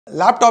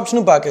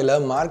லேப்டாப்ஸ்னு பார்க்கல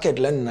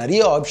மார்க்கெட்டில்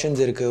நிறைய ஆப்ஷன்ஸ்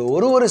இருக்குது.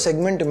 ஒரு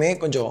செக்மெண்ட்டுமே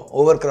கொஞ்சம்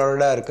ஓவர்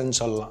க்ரௌடடாக இருக்குதுன்னு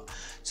சொல்லலாம்.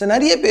 ஸோ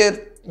நிறைய பேர்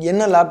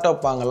என்ன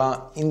லேப்டாப் வாங்கலாம்,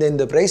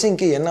 இந்த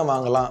ப்ரைஸிங்க்கு என்ன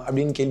வாங்கலாம்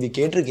அப்படின்னு கேள்வி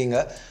கேட்டிருக்கீங்க.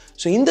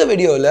 ஸோ இந்த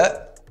வீடியோவில்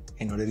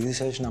என்னோடய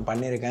ரிசர்ச் நான்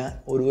பண்ணியிருக்கேன்.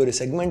 ஒரு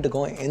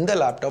செக்மெண்ட்டுக்கும் எந்த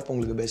லேப்டாப்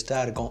உங்களுக்கு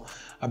பெஸ்ட்டாக இருக்கும்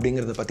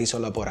அப்படிங்கிறத பற்றி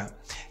சொல்ல போகிறேன்.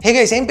 ஹே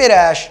கைஸ், என் பேர்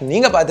ஆஷ்.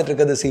 நீங்கள் பார்த்துட்டு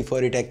இருக்கிறது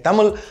C4E Tech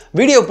தமிழ்.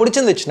 வீடியோ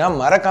பிடிச்சிருந்துச்சுன்னா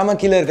மறக்காமல்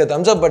கீழே இருக்க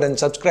தம்ஸ் அப் பட்டன்,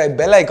 சப்ஸ்கிரைப்,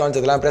 பெல் ஐக்கான்ஸ்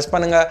இதெல்லாம் ப்ரெஸ்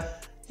பண்ணுங்கள்.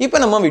 இப்போ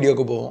நம்ம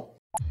வீடியோக்கு போவோம்.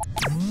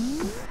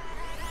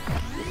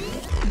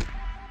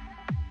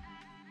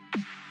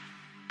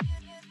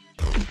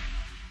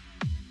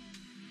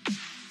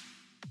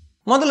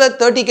 முதல்ல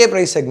 30K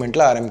ப்ரைஸ்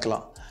செக்மெண்ட்டில்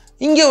ஆரம்பிக்கலாம்.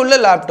 இங்கே உள்ள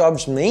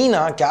லேப்டாப்ஸ்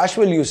மெயினாக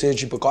கேஷுவல்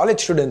யூசேஜ், இப்போ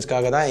காலேஜ்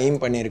ஸ்டூடெண்ட்ஸ்க்காக தான் எய்ம்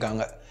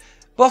பண்ணியிருக்காங்க.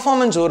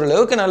 பர்ஃபார்மன்ஸ்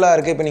ஓரளவுக்கு நல்லா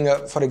இருக்குது. இப்போ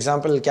நீங்கள் ஃபார்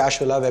எக்ஸாம்பிள்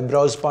கேஷுவலாக வெப்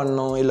ப்ரௌஸ்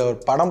பண்ணணும், இல்லை ஒரு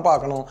படம்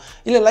பார்க்கணும்,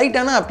 இல்லை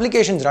லைட்டான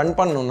அப்ளிகேஷன்ஸ் ரன்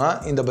பண்ணணுன்னா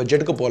இந்த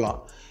பட்ஜெட்டுக்கு போகலாம்.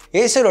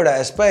 ஏசரோட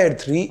Aspire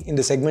 3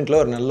 இந்த செக்மெண்ட்டில்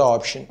ஒரு நல்ல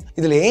ஆப்ஷன்.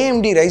 இதில்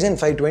AMD Ryzen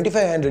 5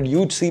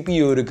 2500U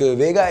CPU இருக்குது.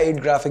 Vega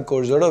 8 கிராஃபிக்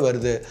கோர்ஸோடு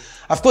வருது.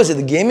 அஃப்கோர்ஸ்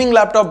இது கேமிங்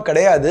லேப்டாப்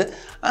கிடையாது,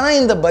 ஆனால்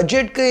இந்த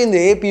பட்ஜெட்க்கு இந்த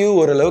APU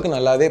ஓரளவுக்கு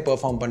நல்லாவே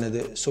பெர்ஃபார்ம்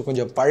பண்ணுது. ஸோ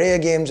கொஞ்சம் பழைய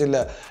கேம்ஸ்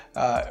இல்லை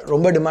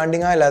ரொம்ப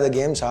டிமாண்டிங்காக இல்லாத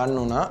கேம்ஸ்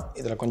ஆடணுன்னா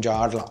இதில் கொஞ்சம்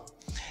ஆடலாம்.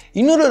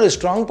 இன்னொரு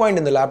ஸ்ட்ராங்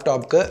பாயிண்ட் இந்த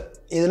லேப்டாப்க்கு,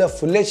 இதில்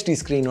ஃபுல் HD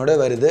ஸ்க்ரீனோடு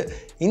வருது.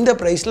 இந்த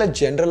ப்ரைஸில்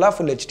ஜென்ரலாக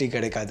ஃபுல் HD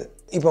கிடைக்காது.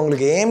 இப்போ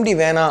உங்களுக்கு AMD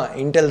வேணாம்,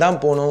 இன்டெல் தான்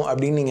போகணும்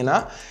அப்படின்னீங்கன்னா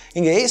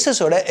இங்கே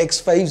ஏசஸோட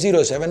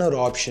X507 ஒரு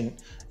ஆப்ஷன்.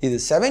 இது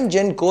 7th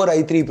Gen Core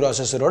i3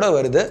 ப்ராசஸரோடு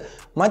வருது.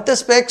 மற்ற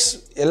ஸ்பெக்ஸ்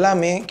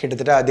எல்லாமே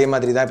கிட்டத்தட்ட அதே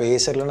மாதிரி தான். இப்போ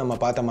ஏசரில் நம்ம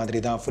பார்த்த மாதிரி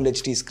தான். ஃபுல்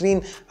HD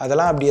ஸ்க்ரீன்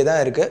அதெல்லாம் அப்படியே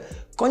தான் இருக்குது.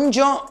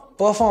 கொஞ்சம்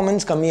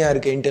பர்ஃபார்மன்ஸ் கம்மியாக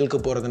இருக்குது இன்டெலுக்கு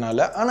போகிறதுனால.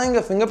 ஆனால்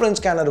இங்கே ஃபிங்கர் பிரிண்ட்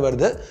ஸ்கேனர்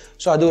வருது.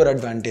 ஸோ அது ஒரு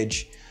அட்வான்டேஜ்.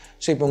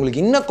 ஸோ இப்போ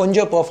உங்களுக்கு இன்னும்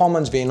கொஞ்சம்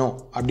பர்ஃபார்மன்ஸ் வேணும்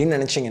அப்படின்னு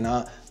நினச்சிங்கன்னா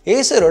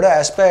ஏசரோட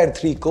Aspire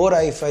 3 Core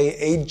i5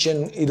 8th Gen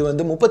இது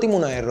வந்து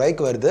 33,000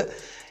 ரூபாய்க்கு வருது.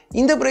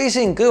 இந்த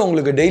ப்ரைஸிங்க்கு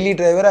உங்களுக்கு டெய்லி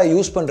டிரைவராக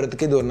யூஸ்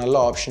பண்ணுறதுக்கு இது ஒரு நல்ல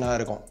ஆப்ஷனாக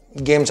இருக்கும்,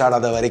 கேம்ஸ்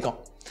ஆடாத வரைக்கும்.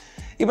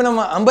 இப்போ நம்ம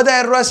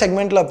 50,000 ரூபா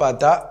செக்மெண்ட்டில்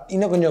பார்த்தா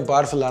இன்னும் கொஞ்சம்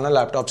பவர்ஃபுல்லான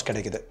லேப்டாப்ஸ்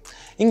கிடைக்குது.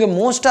 இங்கே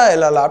மோஸ்ட்டாக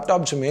எல்லா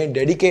லேப்டாப்ஸுமே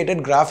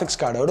டெடிகேட்டட் கிராஃபிக்ஸ்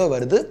கார்டோடு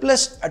வருது,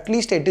 ப்ளஸ்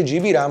அட்லீஸ்ட் 8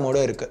 GB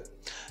ரேமோடு இருக்குது.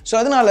 ஸோ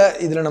அதனால்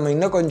இதில் நம்ம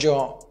இன்னும்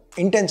கொஞ்சம்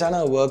இன்டென்ஸான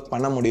ஒர்க்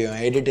பண்ண முடியும்.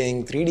 எடிட்டிங்,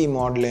 3D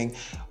மாடலிங்,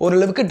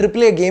 ஓரளவுக்கு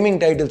AAA கேமிங்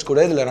டைட்டில்ஸ் கூட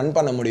இதில் ரன்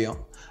பண்ண முடியும்.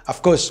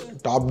 அஃப்கோர்ஸ்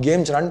டாப்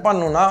கேம்ஸ் ரன்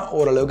பண்ணணுன்னா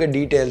ஓரளவுக்கு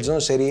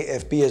டீட்டெயில்ஸும் சரி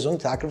FPSும்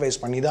சாக்ரிஃபைஸ்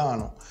பண்ணி தான்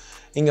ஆகணும்.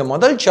 இங்கே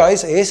முதல்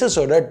சாய்ஸ்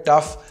ஏசஸோட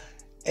TUF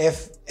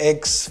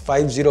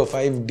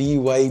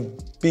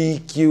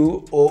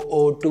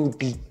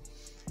FX505DYPQ0002T.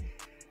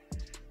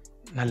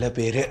 நல்ல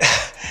பேர்.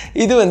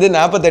 இது வந்து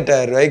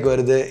 48,000 ரூபாய்க்கு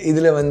வருது.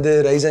 இதில் வந்து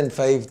Ryzen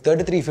 5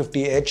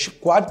 3350H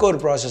quad core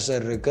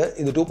processor இருக்குது.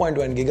 இது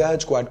 2.1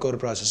 GHz quad core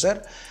processor.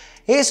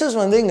 Aces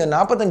வந்து இங்கே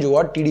 45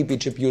 வாட் TDP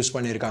சிப் யூஸ்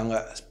பண்ணியிருக்காங்க.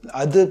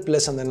 அது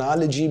ப்ளஸ் அந்த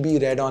 4 GB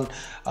Radeon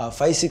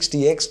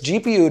 560X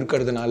GPU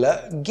இருக்கிறதுனால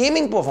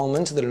கேமிங்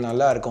பர்ஃபார்மன்ஸ் இதில்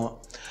நல்லா இருக்கும்.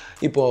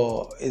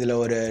 இப்போது இதில்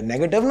ஒரு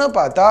நெகட்டிவ்னு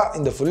பார்த்தா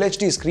இந்த ஃபுல்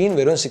HD ஸ்க்ரீன்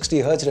வெறும் 60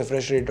 Hz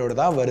ரெஃப்ரெஷ் ரேட்டோடு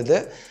தான் வருது.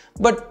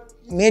 பட்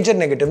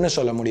மேஜர் நெகட்டிவ்னு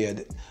சொல்ல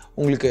முடியாது.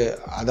 உங்களுக்கு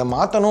அதை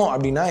மாற்றணும்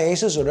அப்படின்னா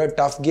ஏசஸோட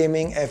TUF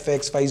Gaming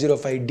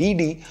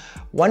FX505DD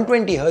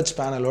 120 Hz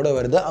பேனலோடு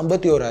வருது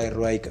 51,000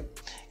 ரூபாய்க்கு.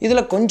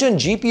 இதில் கொஞ்சம்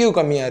GPU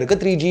கம்மியாக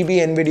இருக்குது, 3 GB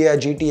NVIDIA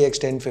GTX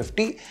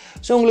 1050.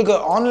 ஸோ உங்களுக்கு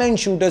ஆன்லைன்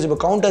ஷூட்டர்ஸ், இப்போ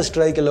கவுண்டர்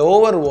ஸ்ட்ரைக் இல்லை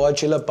ஓவர்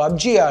வாட்ச் இல்லை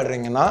PUBG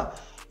ஆடுறீங்கன்னா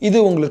இது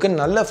உங்களுக்கு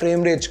நல்ல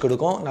ஃப்ரேம் ரேட்ஸ்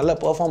கொடுக்கும், நல்ல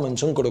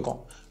பர்ஃபார்மன்ஸும் கொடுக்கும்.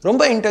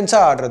 ரொம்ப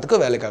இன்டென்ஸாக ஆடுறதுக்கு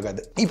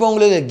வேலைக்காகாது. இப்போ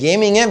உங்களுக்கு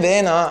கேமிங்கே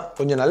வேணாம்,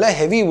 கொஞ்சம் நல்ல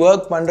ஹெவி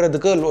ஒர்க்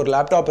பண்ணுறதுக்கு ஒரு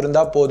லேப்டாப்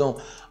இருந்தால் போதும்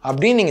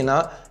அப்படின்னீங்கன்னா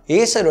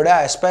ஏசரோட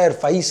Aspire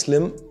 5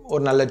 Slim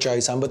ஒரு நல்ல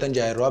சாய்ஸ்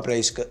 55,000 ரூபா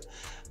ப்ரைஸ்க்கு.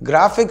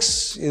 கிராஃபிக்ஸ்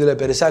இதில்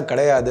பெருசாக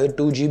கிடையாது.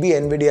 2 GB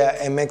NVIDIA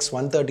MX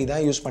 130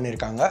 தான் யூஸ்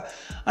பண்ணியிருக்காங்க.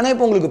 ஆனால்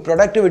இப்போ உங்களுக்கு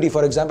ப்ரொடக்டிவிட்டி,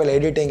 ஃபார் எக்ஸாம்பிள்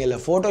எடிட்டிங் இல்லை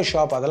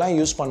ஃபோட்டோஷாப் அதெல்லாம்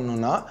யூஸ்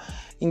பண்ணணுன்னா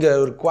இங்கே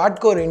ஒரு quad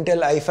core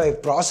Intel i5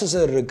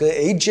 processor இருக்குது.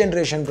 8th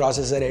ஜென்ரேஷன்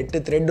ப்ராசஸர் 8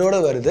 த்ரெட்டோடு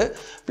வருது.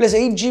 ப்ளஸ்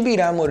 8 GB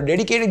ரேம் ஒரு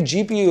டெடிகேட்டட்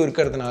GPU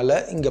இருக்கிறதுனால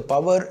இங்கே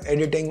பவர்,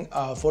 எடிட்டிங்,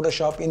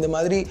 ஃபோட்டோஷாப் இந்த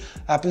மாதிரி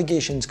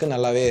அப்ளிகேஷன்ஸ்க்கு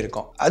நல்லாவே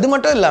இருக்கும். அது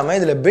மட்டும் இல்லாமல்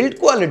இதில் பில்ட்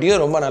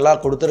குவாலிட்டியும் ரொம்ப நல்லா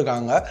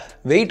கொடுத்துருக்காங்க.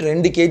 வெயிட்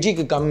 2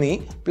 kgக்கு கம்மி,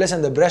 ப்ளஸ்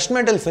அந்த ப்ரஷ்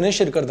மெட்டல்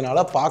ஃபினிஷ்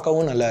இருக்கிறதுனால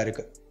பார்க்கவும் நல்லா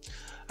இருக்குது.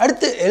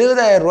 அடுத்து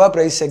 70,000 ரூபா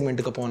ப்ரைஸ்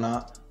செக்மெண்ட்டுக்கு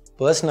போனால்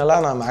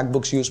பர்சனலாக நான்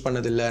மேக்புக்ஸ் யூஸ்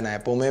பண்ணதில்லை. நான்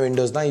எப்போவுமே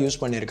விண்டோஸ் தான் யூஸ்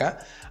பண்ணியிருக்கேன்.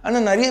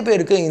 ஆனால் நிறைய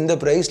பேருக்கு இந்த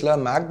ப்ரைஸில்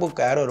MacBook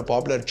Air ஒரு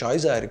பாப்புலர்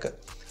சாய்ஸாக இருக்குது.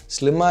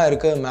 ஸ்லிம்மாக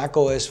இருக்குது.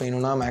 macOS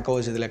வேணும்னா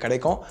macOS இதில்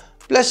கிடைக்கும்.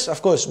 ப்ளஸ்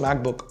அஃப்கோர்ஸ்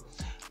மேக்புக்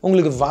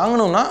உங்களுக்கு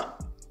வாங்கணுன்னா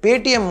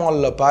பேடிஎம்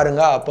மாலில்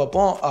பாருங்கள்,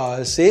 அப்பப்போ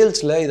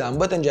சேல்ஸில் இது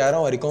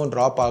 55,000 வரைக்கும்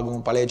ட்ராப்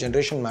ஆகும் பழைய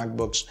ஜென்ரேஷன்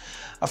மேக்புக்ஸ்.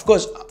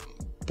 அஃப்கோர்ஸ்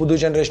புது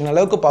ஜென்ரேஷன்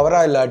அளவுக்கு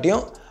பவராக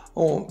இல்லாட்டியும்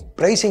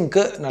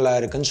ப்ரைஸிங்க்கு நல்லா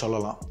இருக்குன்னு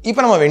சொல்லலாம். இப்போ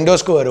நம்ம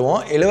விண்டோஸ்க்கு வருவோம்.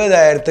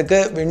 70,000க்கு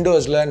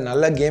விண்டோஸில்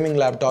நல்ல gaming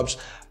laptops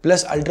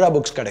plus ultra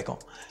books கிடைக்கும்.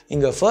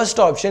 இங்கே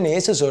first option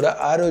ஏசஸோட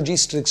ROG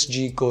Strix G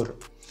Core.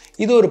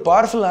 இது ஒரு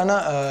பவர்ஃபுல்லான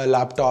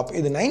லேப்டாப்.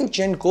 இது 9th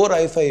Gen Core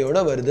i5யோட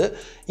வருது.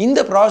 இந்த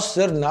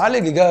ப்ராசஸர்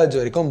 4 GHz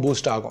வரைக்கும்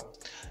பூஸ்ட் ஆகும்.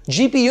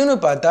 GPUன்னு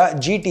பார்த்தா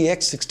GTX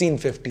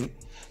 1650.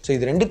 ஸோ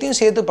இது ரெண்டுத்தையும்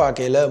சேர்த்து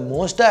பார்க்கையில்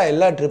மோஸ்ட்டாக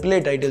எல்லா AAA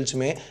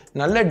டைட்டில்ஸுமே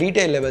நல்ல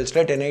டீடைல் லெவல்ஸில்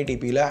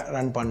 1080pல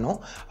ரன் பண்ணோம்.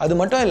 அது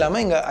மட்டும்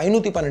இல்லாமல் இங்கே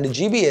 512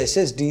 GB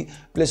SSD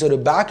ப்ளஸ் ஒரு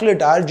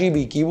பேக்லிட் RGB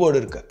கீபோர்டு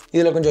இருக்குது.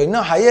 இதில் கொஞ்சம்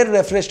இன்னும் ஹையர்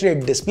ரெஃப்ரெஷ்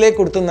ரேட் டிஸ்பிளே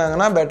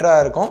கொடுத்துருந்தாங்கன்னா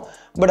பெட்டராக இருக்கும்.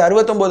 பட்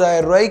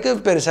 69,000 ரூபாய்க்கு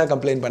பெருசாக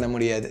கம்ப்ளைண்ட் பண்ண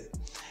முடியாது.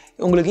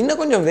 உங்களுக்கு இன்னும்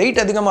கொஞ்சம் வெயிட்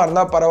அதிகமாக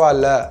இருந்தால்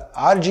பரவாயில்ல,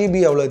 RGB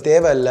அவ்வளோ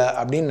தேவையில்லை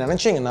அப்படின்னு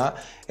நினச்சிங்கன்னா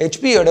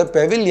HPயோட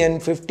Pavilion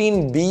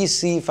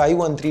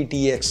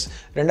 15BC513TX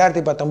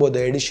 2019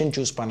 எடிஷன்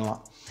சூஸ்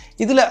பண்ணலாம்.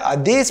 இதில்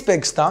அதே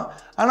ஸ்பெக்ஸ் தான்,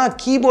 ஆனால்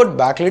கீபோர்ட்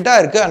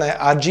பேக்லிட்டாக இருக்குது, ஆனால்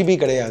RGB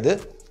கிடையாது.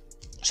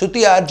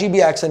 சுற்றி RGB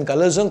ஆக்சன்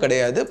கலர்ஸும்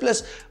கிடையாது.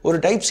 ப்ளஸ் ஒரு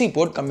டைப் சி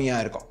போர்ட்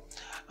கம்மியாக இருக்கும்.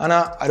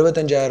 ஆனால்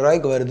 65,000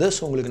 ரூபாய்க்கு வருது.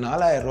 ஸோ உங்களுக்கு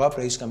 4,000 ரூபா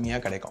ப்ரைஸ்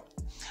கம்மியாக கிடைக்கும்.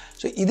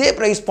 ஸோ இதே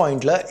ப்ரைஸ்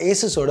பாயிண்டில்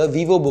ஏசஸோட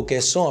விவோபுக்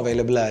எஸ்ஸும்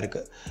அவைலபிளாக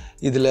இருக்குது.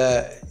 இதில்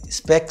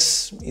ஸ்பெக்ஸ்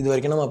இது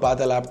வரைக்கும் நம்ம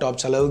பார்த்த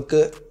லேப்டாப்ஸ் அளவுக்கு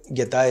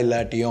கெத்தா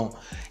இல்லாட்டியும்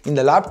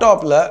இந்த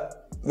லேப்டாப்பில்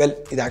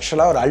இது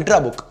ஆக்சுவலாக ஒரு அல்ட்ரா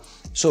புக்.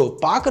 ஸோ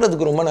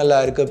பார்க்குறதுக்கு ரொம்ப நல்லா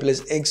இருக்குது.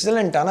 ப்ளஸ்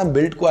எக்ஸலண்ட்டான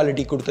பில்ட்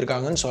குவாலிட்டி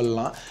கொடுத்துருக்காங்கன்னு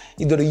சொல்லலாம்.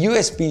 இதோட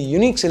USP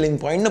யூனிக் செல்லிங்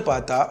பாயிண்ட்னு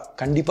பார்த்தா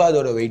கண்டிப்பாக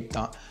அதோட வெயிட்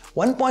தான்.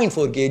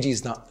 1.4 kgs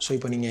தான். ஸோ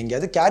இப்போ நீங்கள்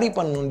எங்கேயாவது கேரி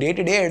பண்ணணும், டே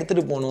டு டே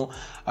எடுத்துகிட்டு போகணும்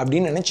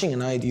அப்படின்னு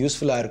நினச்சிங்கன்னா இது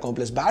யூஸ்ஃபுல்லாக இருக்கும்.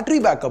 ப்ளஸ் பேட்டரி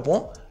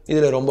பேக்கப்பும்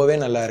இதில் ரொம்பவே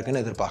நல்லா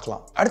இருக்குன்னு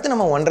எதிர்பார்க்கலாம். அடுத்து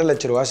நம்ம 1.5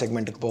 லட்ச ரூபா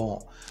செக்மெண்ட்டுக்கு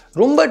போவோம்.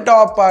 ரொம்ப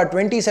டாப்பாக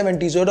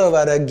 2070s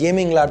வர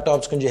கேமிங்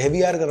லேப்டாப்ஸ், கொஞ்சம்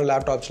ஹெவியாக இருக்கிற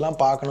லேப்டாப்ஸ்லாம்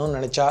பார்க்கணும்னு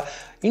நினச்சா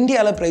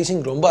இந்தியாவில்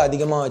ப்ரைஸிங் ரொம்ப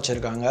அதிகமாக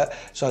வச்சுருக்காங்க.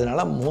 ஸோ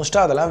அதனால்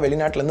மோஸ்ட்டாக அதெல்லாம்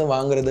வெளிநாட்டிலேருந்து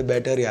வாங்குறது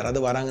பெட்டர்.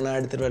 யாராவது வராங்கன்னா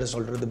எடுத்துகிட்டு வர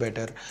சொல்கிறது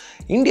பெட்டர்.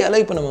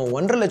 இந்தியாவில் இப்போ நம்ம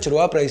 1.5 லட்ச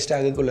ரூபா ப்ரைஸ்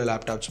டேகுக்குள்ள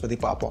லேப்டாப்ஸ் பற்றி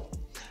பார்ப்போம்.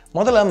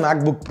 முதல்ல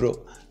மேக்புக் ப்ரோ.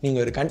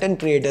 நீங்கள் ஒரு கண்டென்ட்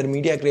க்ரியேட்டர்,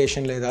 மீடியா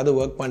க்ரியேஷனில் ஏதாவது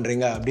ஒர்க்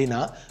பண்ணுறீங்க அப்படின்னா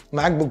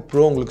மேக்புக்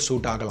ப்ரோ உங்களுக்கு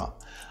சூட் ஆகலாம்.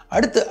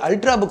 அடுத்து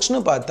அல்ட்ரா புக்ஸ்னு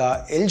பார்த்தா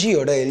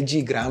எல்ஜியோட LG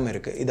கிராம்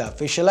இருக்குது. இது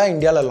அஃபிஷியலாக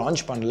இந்தியாவில்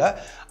லான்ச் பண்ணல,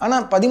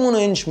 ஆனால் 13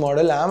 இன்ச்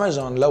மாடல்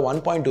அமேசானில்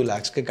 1.2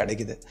 lakhsக்கு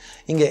கிடைக்குது.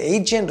 இங்கே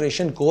 8th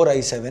generation Core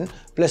i7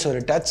 plus ஒரு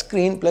touch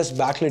screen plus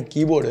backlit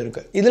keyboard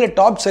இருக்குது. இதில்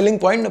டாப் செல்லிங்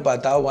பாயிண்ட்னு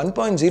பார்த்தா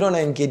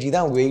 1.09 kg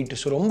தான் வெயிட்.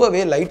 ஸோ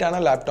ரொம்பவே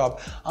லைட்டான லேப்டாப்,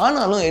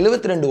 ஆனாலும்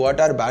 72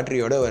 வாட்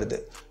பேட்டரியோடு வருது.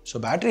 ஸோ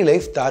பேட்டரி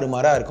லைஃப்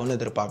தாறுமாறாக இருக்கும்னு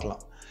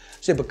எதிர்பார்க்கலாம்.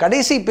 ஸோ இப்போ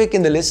கடைசி பிக்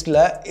இந்த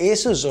லிஸ்ட்டில்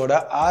ஏசஸோட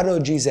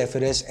ROG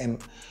Zephyrus M.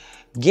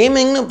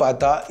 கேமிங்னு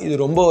பார்த்தா இது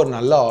ரொம்ப ஒரு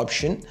நல்ல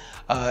ஆப்ஷன்.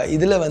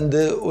 இதில்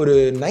ஒரு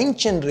 9th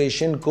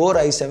generation Core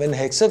i7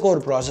 ஹெக்ஸாகோர்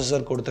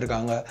processor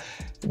கொடுத்துருக்காங்க.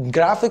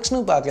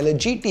 கிராஃபிக்ஸ்னு பார்க்கல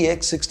GTX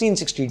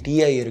 1660 Ti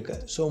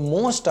இருக்குது. ஸோ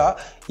மோஸ்ட்டாக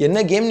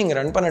என்ன கேம் நீங்கள்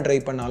ரன் பண்ண ட்ரை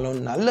பண்ணாலும்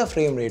நல்ல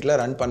ஃப்ரேம் ரேட்டில்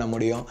ரன் பண்ண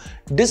முடியும்.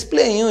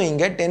 டிஸ்பிளேயும்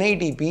இங்கே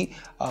 1080p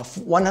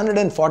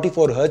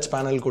 144 Hz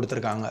பேனல்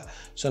கொடுத்துருக்காங்க.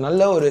 ஸோ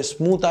நல்ல ஒரு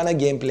ஸ்மூத்தான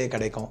கேம் பிளே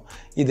கிடைக்கும்.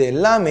 இது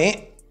எல்லாமே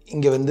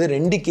இங்கே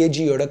 2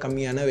 kgயோட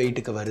கம்மியான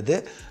வெயிட்டுக்கு வருது.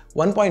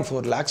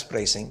 1.4 lakhs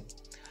ப்ரைஸிங்.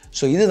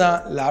 ஸோ இதுதான்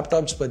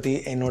லேப்டாப்ஸ் பற்றி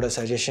என்னோட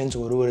சஜஷன்ஸ்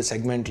ஒரு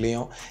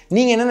செக்மெண்ட்லேயும்.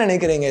 நீங்கள் என்ன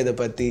நினைக்கிறீங்க இதை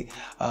பற்றி?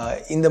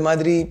 இந்த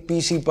மாதிரி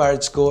பிசி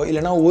பார்ட்ஸ்க்கோ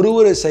இல்லைனா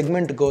ஒரு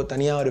செக்மெண்ட்டுக்கோ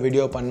தனியாக ஒரு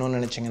வீடியோ பண்ணணும்னு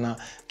நினச்சிங்கன்னா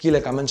கீழே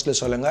கமெண்ட்ஸில்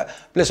சொல்லுங்கள்.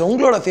 ப்ளஸ்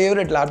உங்களோட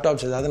ஃபேவரட்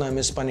லேப்டாப்ஸ் ஏதாவது நான்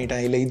மிஸ்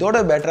பண்ணிட்டேன், இல்லை இதோட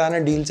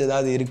பெட்டரான டீல்ஸ்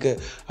ஏதாவது இருக்குது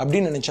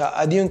அப்படின்னு நினச்சா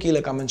அதையும்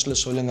கீழே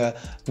கமெண்ட்ஸில் சொல்லுங்கள்.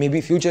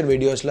 மேபி ஃப்யூச்சர்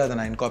வீடியோஸில் அதை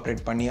நான்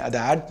இன்கார்பரேட் பண்ணி அதை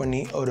ஆட்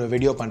பண்ணி ஒரு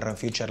வீடியோ பண்ணுறேன்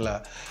ஃப்யூச்சரில்.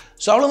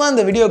 ஸோ அவ்வளோதான்.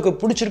 இந்த வீடியோக்கு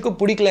பிடிச்சிருக்கு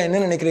பிடிக்கல என்ன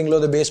நினைக்கிறீங்களோ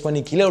அதை பேஸ்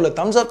பண்ணி கீழே உள்ள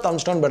தம்ஸ் அப்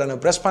தம்ஸ் டவுன் பட்டனை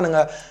ப்ரெஸ்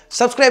பண்ணுங்கள்.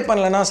 சப்ஸ்கிரைப்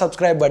பண்ணலன்னா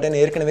சப்ஸ்கிரைப் பட்டன்,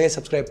 ஏற்கனவே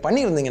சப்ஸ்கிரைப்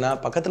பண்ணியிருந்தீங்கன்னா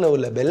பக்கத்தில்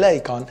உள்ள பெல்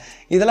ஐக்கான்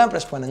இதெல்லாம்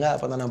ப்ரெஸ் பண்ணுங்கள்.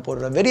 அப்போ தான் நான்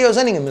போடுற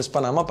வீடியோஸை நீங்கள் மிஸ்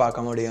பண்ணாமல்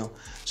பார்க்க முடியும்.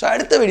 ஸோ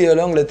அடுத்த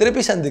வீடியோவில் உங்களை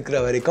திருப்பி சந்திக்கிற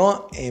வரைக்கும்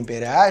என்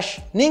பேர் ஆஷ்.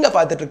 நீங்கள்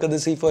பார்த்துட்டு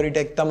இருக்கிறது C4E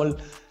Tech Tamil.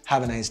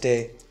 Have a nice day.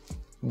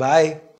 Bye.